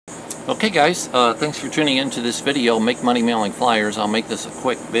Okay guys, thanks for tuning into this video, Make Money Mailing Flyers. I'll make this a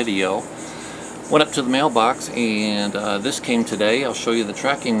quick video. Went up to the mailbox and this came today. I'll show you the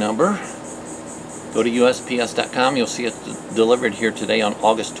tracking number. Go to USPS.com. You'll see it delivered here today on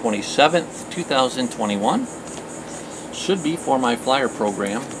August 27th, 2021. Should be for my flyer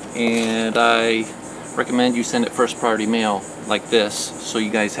program, and I recommend you send it first priority mail like this so you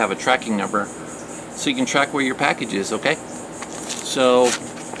guys have a tracking number so you can track where your package is, okay? So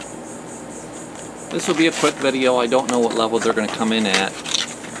this will be a quick video. I don't know what level they're going to come in at.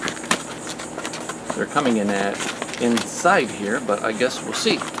 They're coming in at inside here, but I guess we'll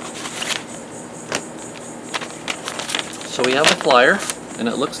see. So we have a flyer, and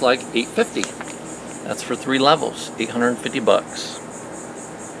it looks like $850. That's for 3 levels,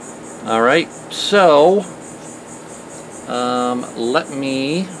 $850. All right, so let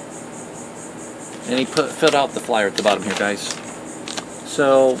me, and he filled out the flyer at the bottom here, guys.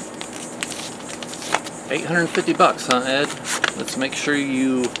 So $850, huh, Ed? Let's make sure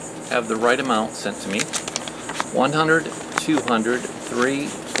you have the right amount sent to me. 100, 200, 3,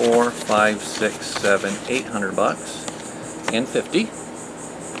 4, 5, 6, 7, $800 and 50.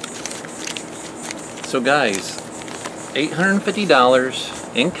 So guys,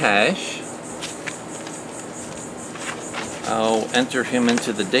 $850 in cash. I'll enter him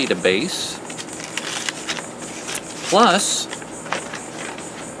into the database. Plus,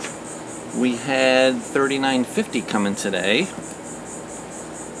 we had $39.50 coming today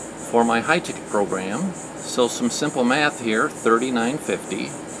for my high ticket program. So some simple math here,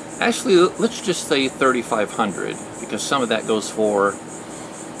 $39.50. Actually, let's just say $3,500 because some of that goes for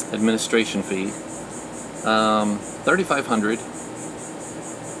administration fee. $3,500.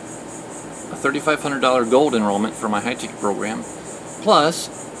 A $3,500 gold enrollment for my high ticket program, plus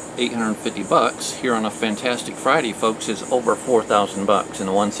 $850 here on a fantastic Friday, folks, is over $4,000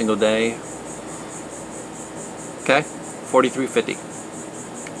 in one single day. Okay, $43.50.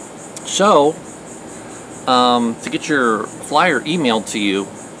 So, to get your flyer emailed to you,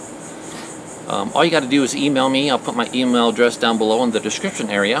 all you got to do is email me. I'll put my email address down below in the description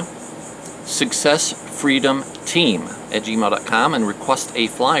area. successfreedomteam@gmail.com, and request a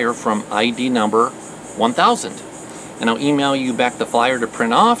flyer from ID number 1000. And I'll email you back the flyer to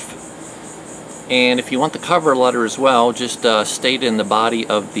print off. And if you want the cover letter as well, just state in the body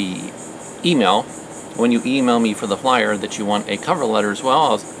of the email when you email me for the flyer that you want a cover letter as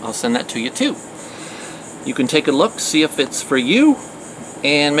well. I'll send that to you too. You can take a look, see if it's for you,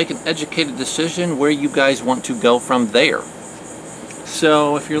 and make an educated decision where you guys want to go from there.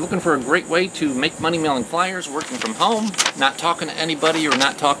 So if you're looking for a great way to make money mailing flyers, working from home, not talking to anybody or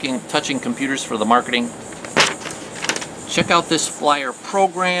not touching computers for the marketing, check out this flyer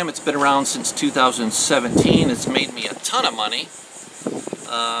program. It's been around since 2017. It's made me a ton of money.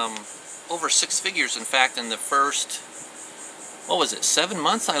 Over 6 figures, in fact, in the first, what was it, 7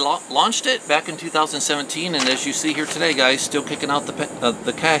 months I launched it back in 2017. And as you see here today, guys, still kicking out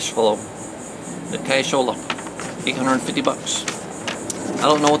the cash flow, the cashola, $850. I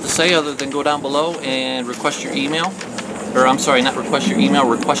don't know what to say other than go down below and request your email, or I'm sorry, not request your email,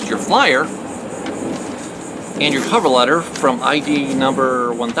 request your flyer and your cover letter from ID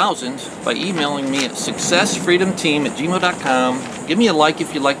number 1000 by emailing me at successfreedomteam@gmail.com. Give me a like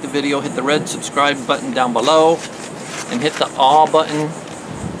if you like the video, hit the red subscribe button down below, and hit the all button,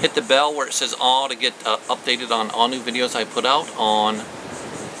 hit the bell where it says all to get updated on all new videos I put out on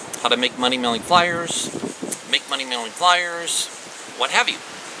how to make money mailing flyers, what have you.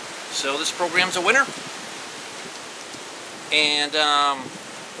 So this program's a winner, and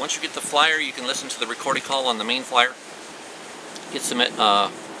once you get the flyer, you can listen to the recording call on the main flyer. Get some,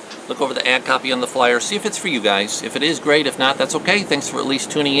 look over the ad copy on the flyer, see if it's for you guys. If it is, great. If not, that's okay. Thanks for at least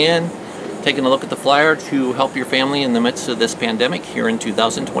tuning in, taking a look at the flyer to help your family in the midst of this pandemic here in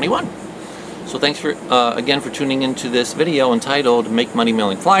 2021. So thanks for again for tuning into this video entitled Make Money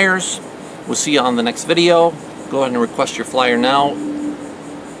Mailing Flyers. We'll see you on the next video. Go ahead and request your flyer now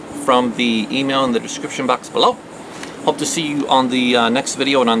from the email in the description box below. Hope to see you on the next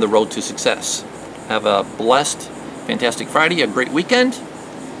video and on the road to success. Have a blessed, fantastic Friday, a great weekend,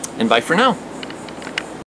 and bye for now.